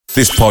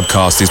This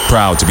podcast is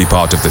proud to be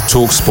part of the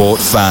TalkSport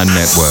Fan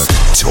Network.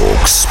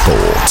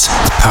 TalkSport.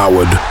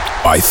 Powered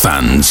by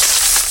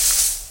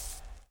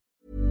fans.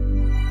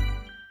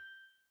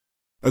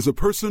 As a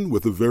person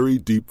with a very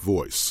deep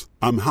voice,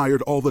 I'm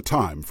hired all the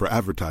time for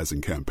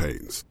advertising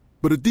campaigns.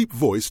 But a deep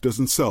voice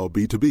doesn't sell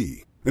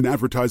B2B. And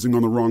advertising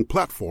on the wrong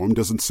platform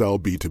doesn't sell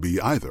B2B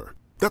either.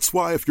 That's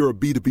why if you're a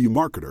B2B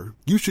marketer,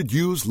 you should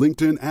use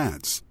LinkedIn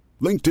ads.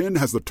 LinkedIn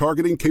has the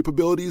targeting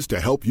capabilities to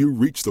help you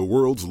reach the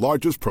world's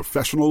largest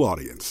professional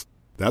audience.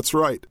 That's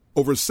right,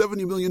 over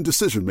 70 million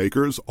decision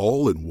makers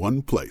all in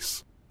one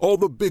place. All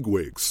the big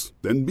wigs,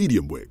 then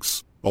medium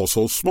wigs,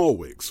 also small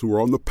wigs who are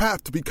on the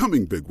path to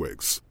becoming big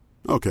wigs.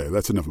 Okay,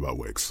 that's enough about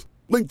wigs.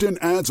 LinkedIn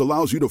ads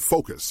allows you to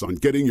focus on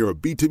getting your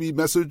B2B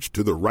message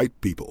to the right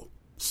people.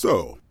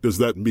 So, does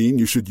that mean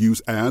you should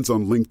use ads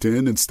on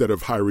LinkedIn instead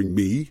of hiring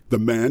me, the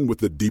man with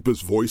the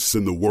deepest voice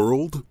in the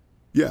world?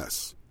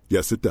 Yes.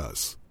 Yes, it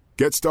does.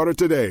 Get started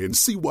today and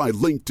see why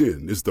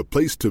LinkedIn is the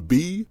place to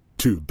be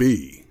to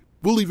be.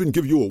 We'll even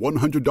give you a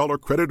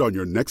 $100 credit on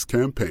your next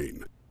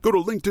campaign. Go to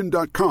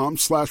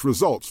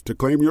linkedin.com/results to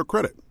claim your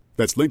credit.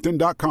 That's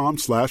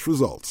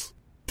linkedin.com/results.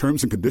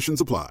 Terms and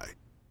conditions apply.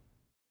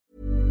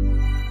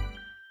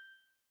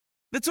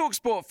 The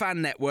TalkSport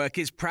Fan Network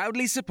is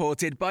proudly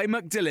supported by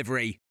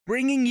McDelivery,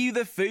 bringing you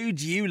the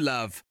food you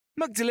love.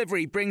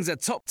 McDelivery brings a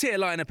top-tier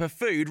lineup of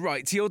food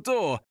right to your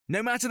door.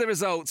 No matter the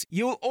result,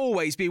 you'll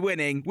always be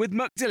winning with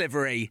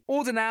McDelivery.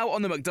 Order now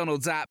on the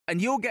McDonald's app and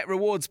you'll get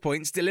rewards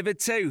points delivered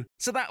too.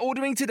 So that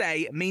ordering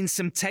today means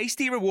some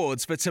tasty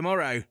rewards for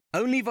tomorrow.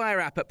 Only via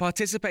app at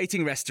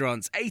participating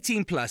restaurants.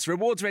 18 plus.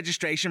 Rewards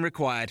registration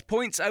required.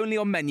 Points only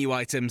on menu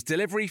items.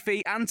 Delivery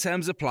fee and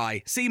terms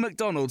apply. See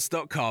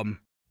mcdonalds.com.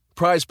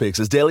 PrizePicks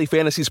is daily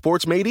fantasy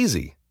sports made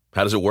easy.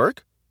 How does it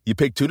work? You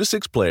pick 2 to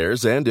 6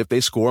 players, and if they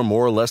score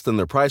more or less than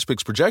their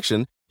PrizePicks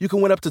projection, you can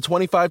win up to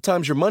 25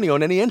 times your money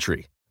on any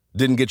entry.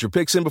 Didn't get your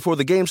picks in before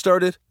the game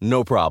started?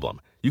 No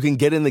problem. You can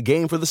get in the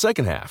game for the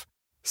second half.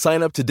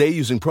 Sign up today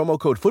using promo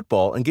code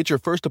FOOTBALL and get your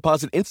first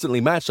deposit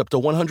instantly matched up to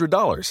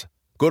 $100.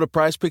 Go to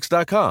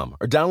prizepicks.com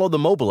or download the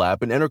mobile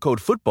app and enter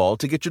code FOOTBALL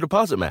to get your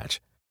deposit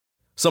match.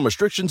 Some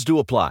restrictions do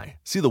apply.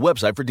 See the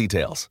website for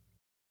details.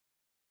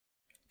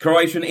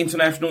 Croatian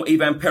international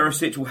Ivan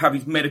Perišić will have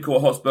his medical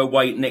at Hotspur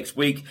Way next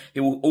week. He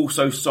will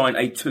also sign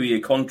a 2-year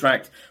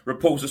contract.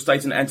 Reports are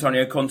stating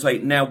Antonio Conte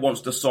now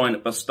wants to sign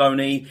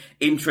Bastoni.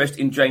 Interest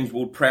in James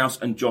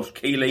Ward-Prowse and Josh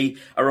Keeley.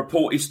 A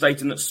report is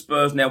stating that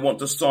Spurs now want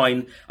to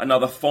sign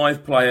another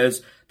 5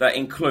 players that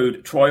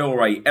include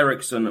Traore,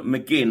 Eriksson,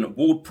 McGinn,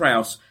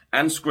 Ward-Prowse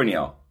and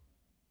Skriniar.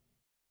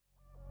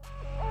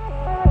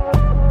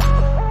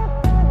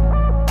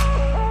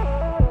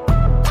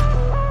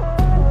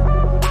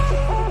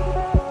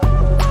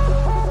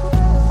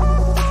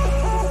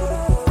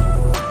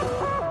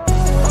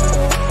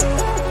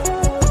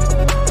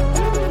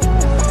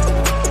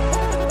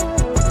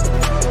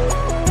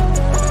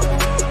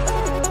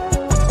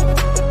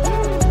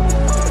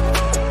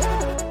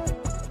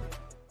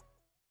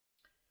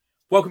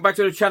 Welcome back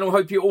to the channel.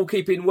 Hope you're all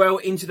keeping well.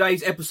 In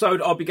today's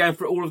episode, I'll be going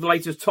through all of the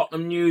latest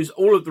Tottenham news,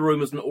 all of the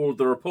rumours and all of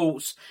the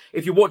reports.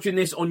 If you're watching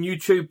this on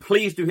YouTube,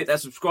 please do hit that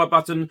subscribe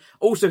button.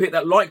 Also hit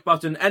that like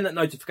button and that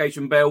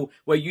notification bell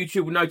where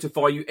YouTube will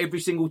notify you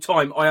every single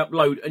time I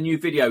upload a new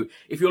video.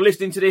 If you're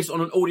listening to this on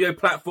an audio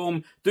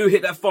platform, do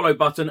hit that follow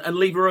button and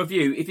leave a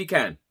review if you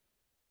can.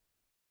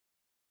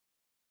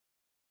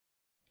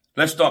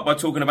 Let's start by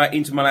talking about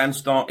Inter Milan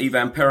star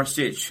Ivan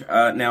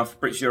Perišić. Now,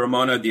 Fabrizio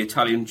Romano, the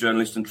Italian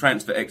journalist and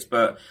transfer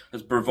expert,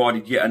 has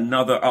provided yet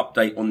another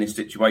update on this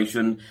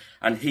situation.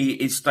 And he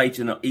is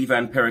stating that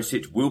Ivan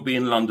Perišić will be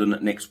in London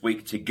next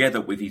week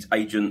together with his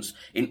agents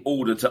in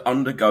order to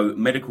undergo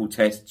medical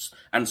tests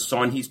and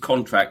sign his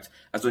contract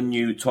as a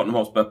new Tottenham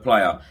Hotspur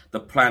player.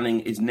 The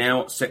planning is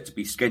now set to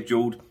be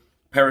scheduled.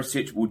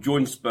 Perišić will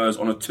join Spurs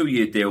on a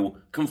 2-year deal,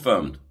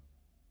 confirmed.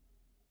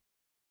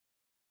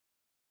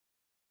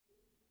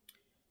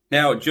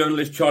 Now,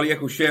 journalist Charlie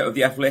Eccleshare of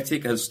The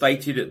Athletic has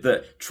stated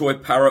that Troy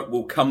Parrott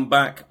will come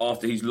back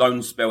after his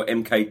loan spell at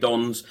MK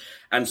Dons,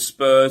 and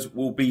Spurs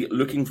will be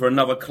looking for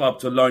another club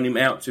to loan him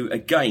out to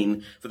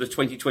again for the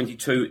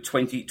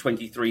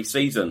 2022-2023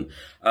 season.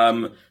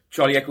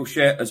 Charlie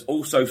Eccleshare has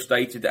also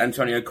stated that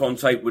Antonio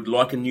Conte would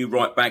like a new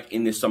right-back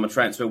in this summer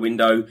transfer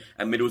window,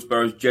 and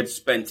Middlesbrough's Jed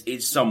Spence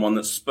is someone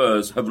that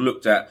Spurs have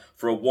looked at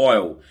for a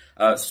while.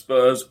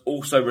 Spurs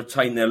also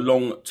retain their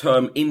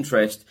long-term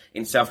interest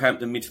in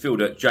Southampton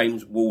midfielder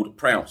James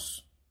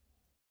Ward-Prowse.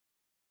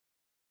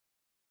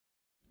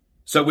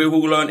 So we've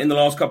all learned in the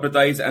last couple of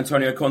days that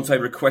Antonio Conte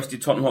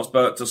requested Tottenham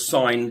Hotspur to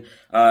sign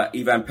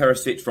Ivan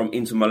Perišić from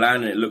Inter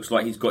Milan, and it looks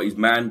like he's got his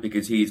man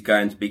because he is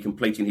going to be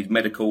completing his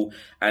medical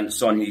and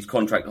signing his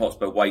contract at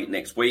Hotspur Way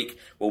next week.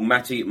 Well,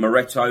 Matti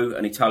Moretto,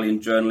 an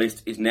Italian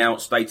journalist, is now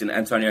stating that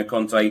Antonio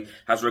Conte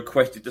has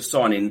requested the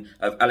signing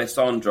of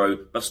Alessandro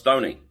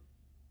Bastoni.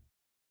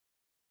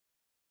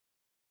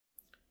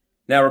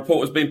 Now, a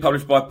report has been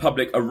published by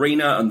Public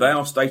Arena, and they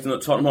are stating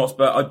that Tottenham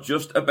Hotspur are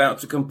just about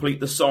to complete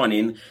the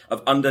signing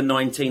of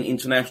under-19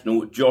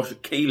 international Josh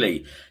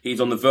Keeley. He's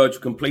on the verge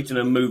of completing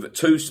a move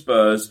to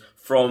Spurs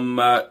from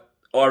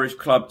Irish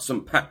club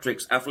St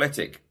Patrick's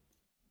Athletic.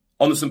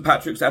 On the St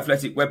Patrick's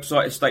Athletic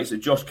website, it states that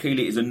Josh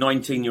Keeley is a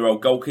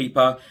 19-year-old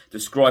goalkeeper,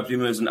 described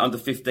him as an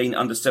under-15,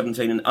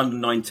 under-17 and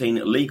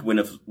under-19 league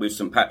winner with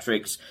St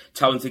Patrick's.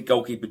 Talented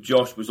goalkeeper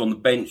Josh was on the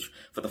bench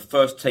for the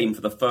first team for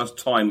the first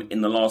time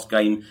in the last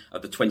game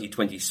of the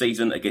 2020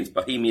 season against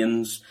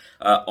Bohemians,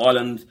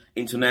 Ireland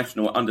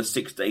international at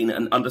under-16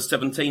 and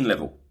under-17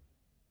 level.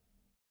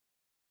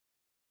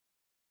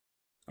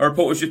 A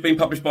report has just been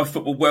published by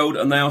Football World,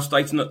 and they are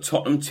stating that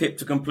Tottenham tipped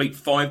to complete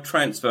 5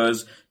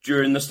 transfers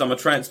during the summer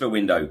transfer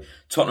window.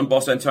 Tottenham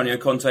boss Antonio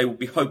Conte will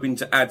be hoping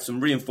to add some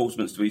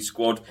reinforcements to his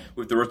squad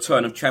with the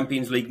return of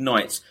Champions League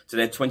nights to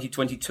their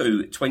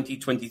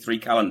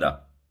 2022-2023 calendar.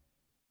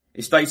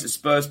 It states that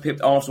Spurs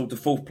pipped Arsenal to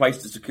 4th place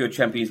to secure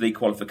Champions League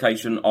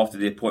qualification after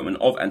the appointment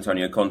of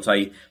Antonio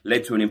Conte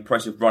led to an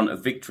impressive run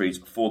of victories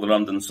for the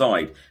London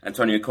side.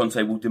 Antonio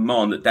Conte will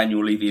demand that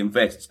Daniel Levy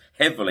invests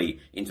heavily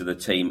into the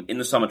team in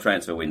the summer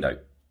transfer window.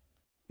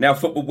 Now,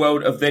 Football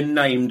World have then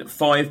named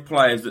 5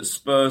 players that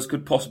Spurs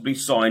could possibly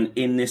sign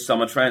in this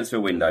summer transfer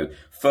window.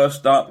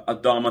 First up,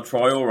 Adama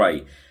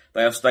Traore.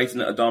 They are stating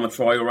that Adama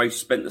Traore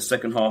spent the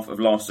second half of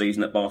last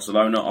season at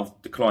Barcelona after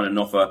declining an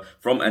offer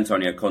from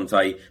Antonio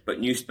Conte, but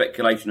new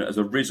speculation has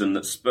arisen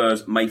that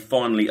Spurs may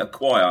finally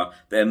acquire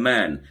their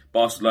man.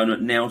 Barcelona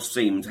now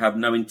seem to have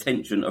no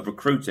intention of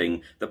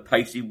recruiting the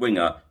pacey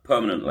winger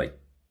permanently.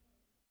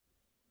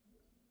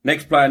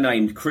 Next player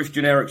named,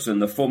 Christian Eriksen.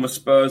 The former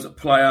Spurs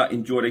player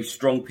enjoyed a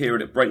strong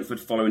period at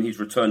Brentford following his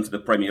return to the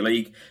Premier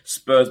League.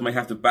 Spurs may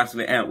have to battle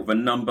it out with a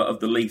number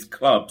of the league's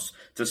clubs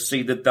to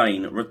see the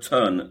Dane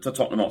return to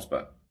Tottenham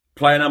Hotspur.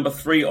 Player number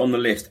 3 on the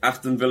list,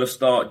 Aston Villa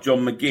star John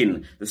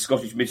McGinn. The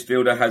Scottish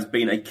midfielder has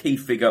been a key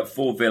figure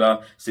for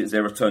Villa since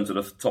their return to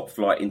the top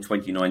flight in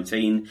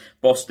 2019.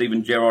 Boss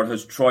Steven Gerrard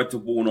has tried to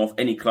warn off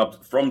any clubs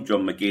from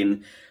John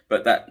McGinn,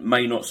 but that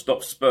may not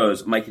stop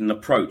Spurs making an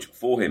approach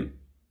for him.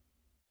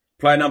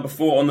 Player number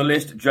 4 on the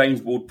list,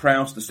 James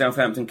Ward-Prowse. The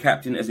Southampton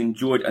captain has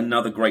enjoyed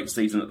another great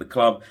season at the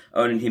club,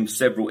 earning him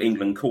several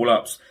England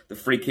call-ups. The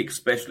free-kick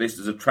specialist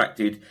has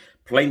attracted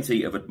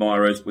plenty of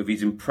admirers with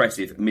his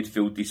impressive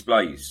midfield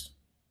displays.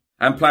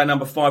 And player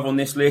number 5 on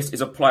this list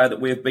is a player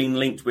that we have been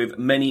linked with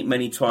many,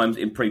 many times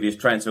in previous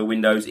transfer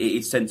windows. It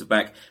is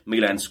centre-back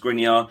Milan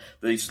Skriniar.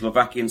 The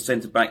Slovakian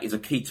centre-back is a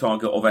key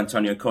target of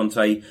Antonio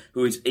Conte,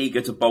 who is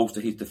eager to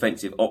bolster his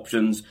defensive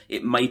options.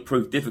 It may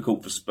prove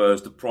difficult for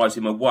Spurs to prize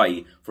him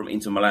away from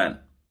Inter Milan.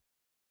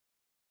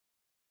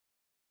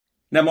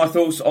 Now, my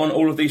thoughts on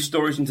all of these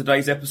stories in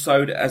today's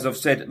episode. As I've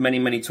said many,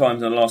 many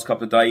times in the last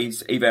couple of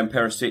days, Ivan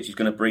Perišić is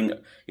going to bring,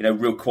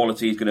 real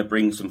quality. He's going to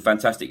bring some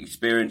fantastic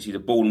experience. He's a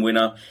born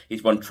winner.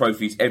 He's won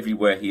trophies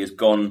everywhere he has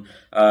gone.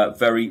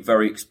 Very,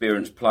 very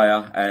experienced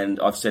player. And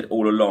I've said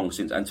all along,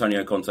 since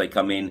Antonio Conte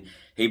come in,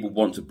 he will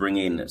want to bring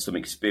in some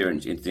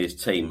experience into his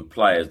team,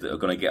 players that are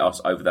going to get us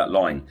over that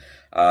line.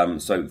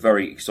 So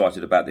very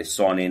excited about this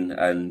signing,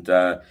 and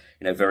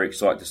very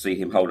excited to see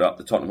him hold up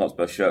the Tottenham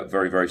Hotspur shirt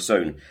very, very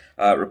soon.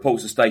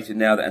 Reports are stated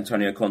now that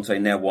Antonio Conte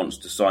now wants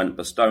to sign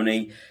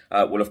Bastoni.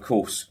 Well, of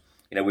course,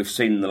 we've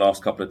seen in the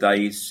last couple of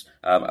days,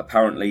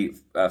 apparently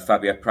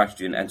Fabio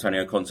Perišić and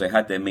Antonio Conte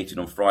had their meeting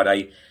on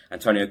Friday.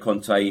 Antonio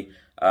Conte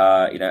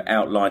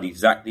outlined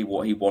exactly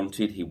what he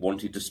wanted. He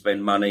wanted to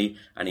spend money,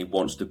 and he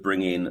wants to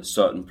bring in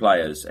certain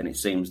players. And it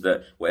seems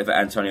that whatever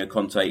Antonio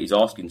Conte is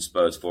asking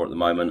Spurs for at the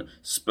moment,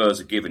 Spurs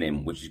are giving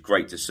him, which is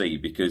great to see,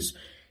 because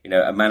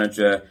a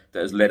manager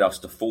that has led us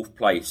to 4th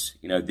place,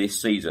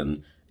 this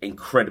season, an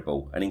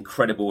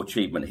incredible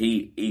achievement.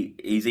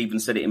 He's even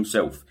said it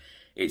himself.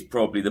 It's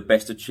probably the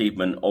best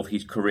achievement of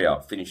his career,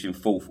 finishing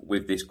 4th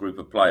with this group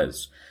of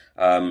players.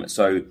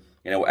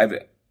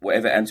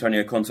 Whatever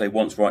Antonio Conte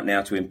wants right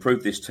now to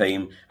improve this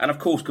team and, of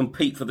course,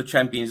 compete for the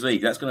Champions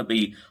League. That's going to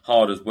be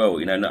hard as well.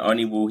 Not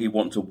only will he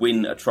want to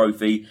win a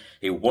trophy,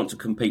 he will want to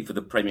compete for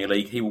the Premier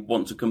League, he will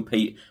want to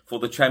compete for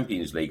the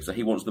Champions League. So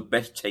he wants the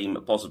best team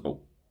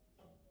possible.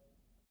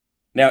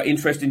 Now,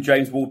 interesting,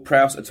 James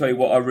Ward-Prowse. I tell you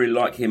what, I really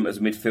like him as a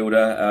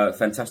midfielder.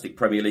 Fantastic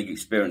Premier League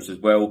experience as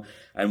well.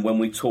 And when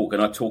we talk,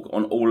 and I talk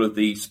on all of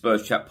the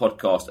Spurs Chat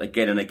podcasts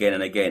again and again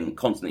and again,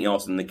 constantly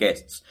asking the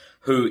guests,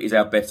 who is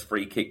our best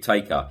free kick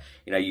taker?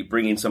 You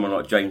bring in someone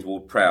like James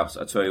Ward-Prowse,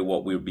 I tell you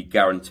what, we would be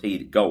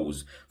guaranteed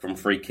goals from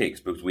free kicks,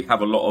 because we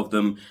have a lot of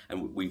them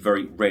and we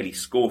very rarely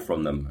score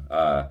from them.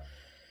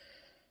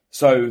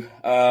 So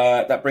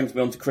that brings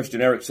me on to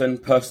Christian Eriksen.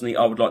 Personally,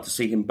 I would like to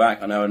see him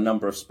back. I know a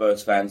number of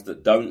Spurs fans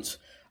that don't.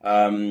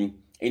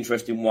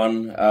 Interesting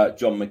one,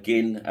 John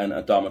McGinn and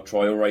Adama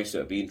Traore, so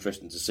it'll be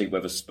interesting to see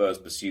whether Spurs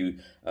pursue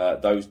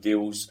those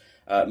deals.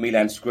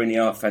 Milan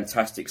Skriniar,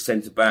 fantastic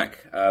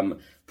centre-back.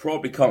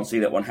 Probably can't see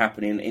that one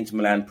happening. Inter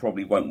Milan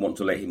probably won't want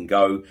to let him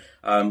go.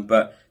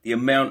 But the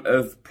amount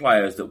of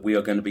players that we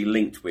are going to be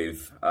linked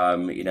with,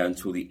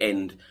 until the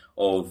end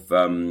of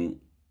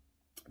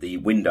the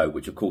window,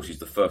 which of course is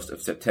the 1st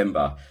of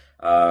September.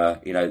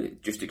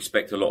 Just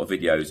expect a lot of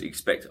videos,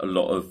 expect a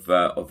lot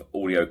of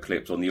audio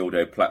clips on the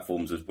audio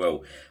platforms as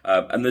well.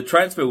 And the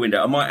transfer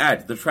window, I might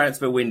add, the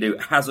transfer window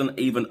hasn't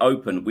even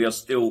opened. We are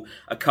still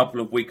a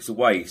couple of weeks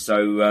away.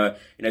 So,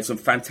 some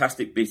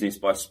fantastic business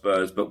by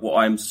Spurs. But what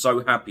I'm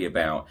so happy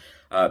about,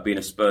 being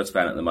a Spurs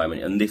fan at the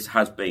moment, and this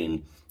has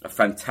been a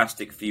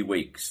fantastic few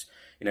weeks.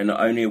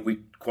 Not only have we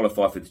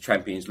qualified for the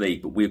Champions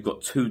League, but we've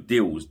got 2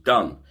 deals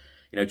done,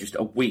 just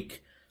a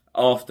week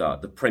after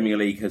the Premier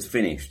League has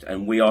finished,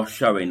 and we are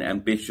showing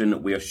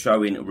ambition, we are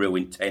showing real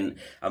intent,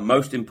 and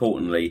most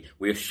importantly,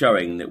 we are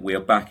showing that we are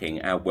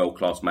backing our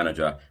world-class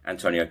manager,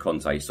 Antonio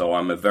Conte. So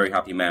I'm a very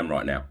happy man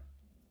right now.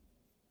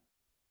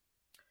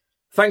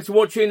 Thanks for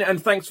watching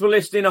and thanks for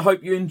listening. I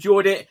hope you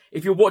enjoyed it.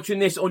 If you're watching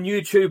this on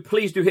YouTube,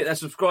 please do hit that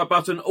subscribe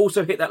button.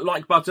 Also hit that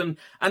like button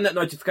and that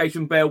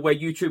notification bell where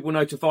YouTube will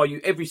notify you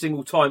every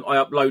single time I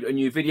upload a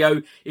new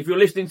video. If you're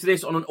listening to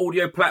this on an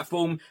audio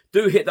platform,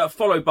 do hit that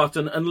follow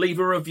button and leave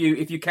a review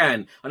if you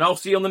can. And I'll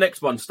see you on the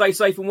next one. Stay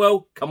safe and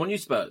well. Come on, you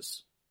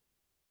Spurs.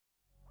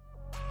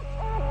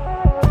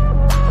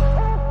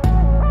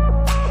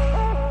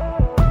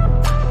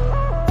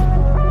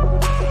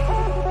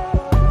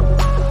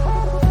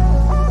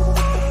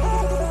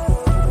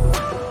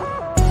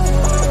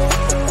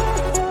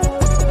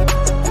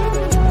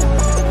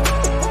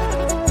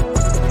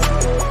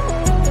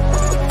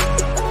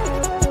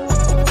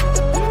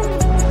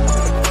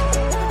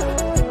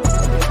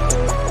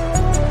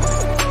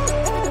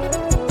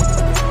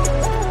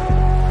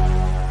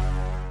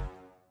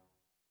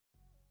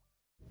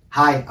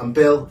 Hi, I'm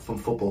Bill from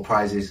Football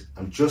Prizes.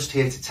 I'm just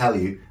here to tell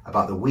you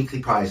about the weekly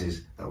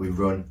prizes that we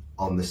run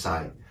on the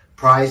site.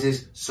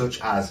 Prizes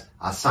such as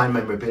our signed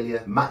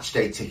memorabilia, match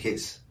day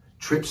tickets,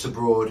 trips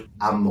abroad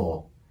and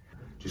more.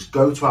 Just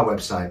go to our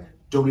website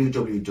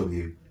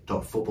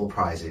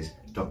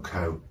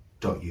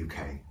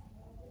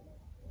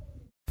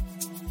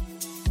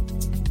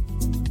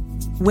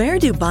www.footballprizes.co.uk. Where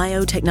do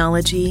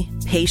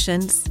biotechnology,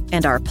 patience,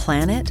 and our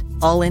planet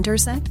all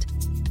intersect?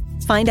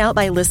 Find out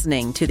by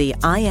listening to the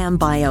I Am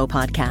Bio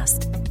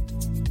podcast.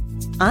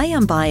 I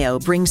Am Bio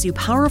brings you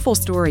powerful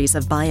stories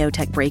of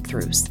biotech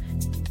breakthroughs.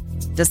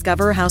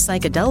 Discover how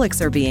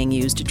psychedelics are being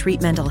used to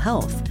treat mental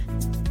health,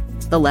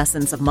 the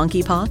lessons of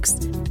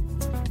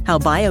monkeypox, how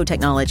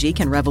biotechnology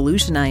can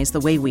revolutionize the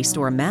way we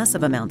store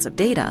massive amounts of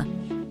data,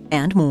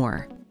 and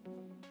more.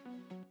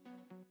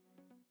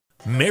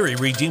 Mary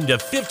redeemed a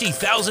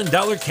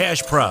 $50,000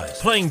 cash prize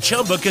playing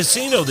Chumba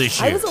Casino this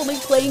year. I was only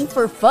playing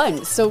for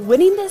fun, so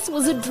winning this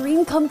was a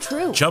dream come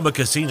true. Chumba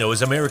Casino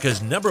is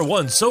America's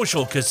 #1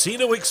 social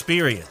casino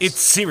experience. It's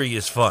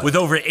serious fun. With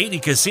over 80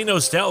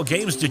 casino-style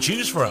games to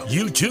choose from,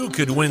 you too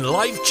could win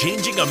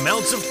life-changing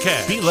amounts of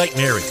cash. Be like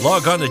Mary.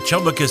 Log on to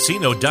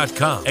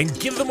ChumbaCasino.com and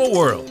give them a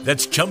whirl.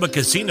 That's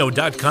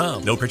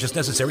ChumbaCasino.com. No purchase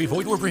necessary.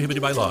 Void where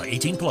prohibited by law.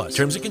 18+.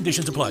 Terms and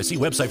conditions apply. See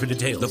website for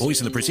details. The voice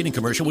in the preceding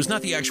commercial was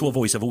not the actual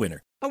voice of a winner.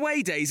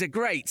 Away days are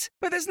great,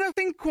 but there's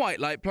nothing quite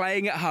like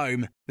playing at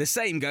home. The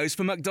same goes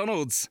for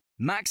McDonald's.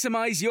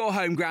 Maximise your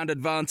home ground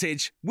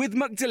advantage with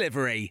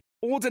McDelivery.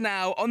 Order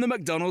now on the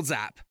McDonald's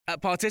app.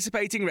 At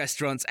participating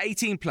restaurants,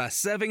 18+,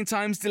 serving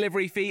times,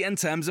 delivery fee and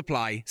terms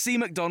apply. See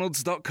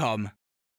mcdonalds.com.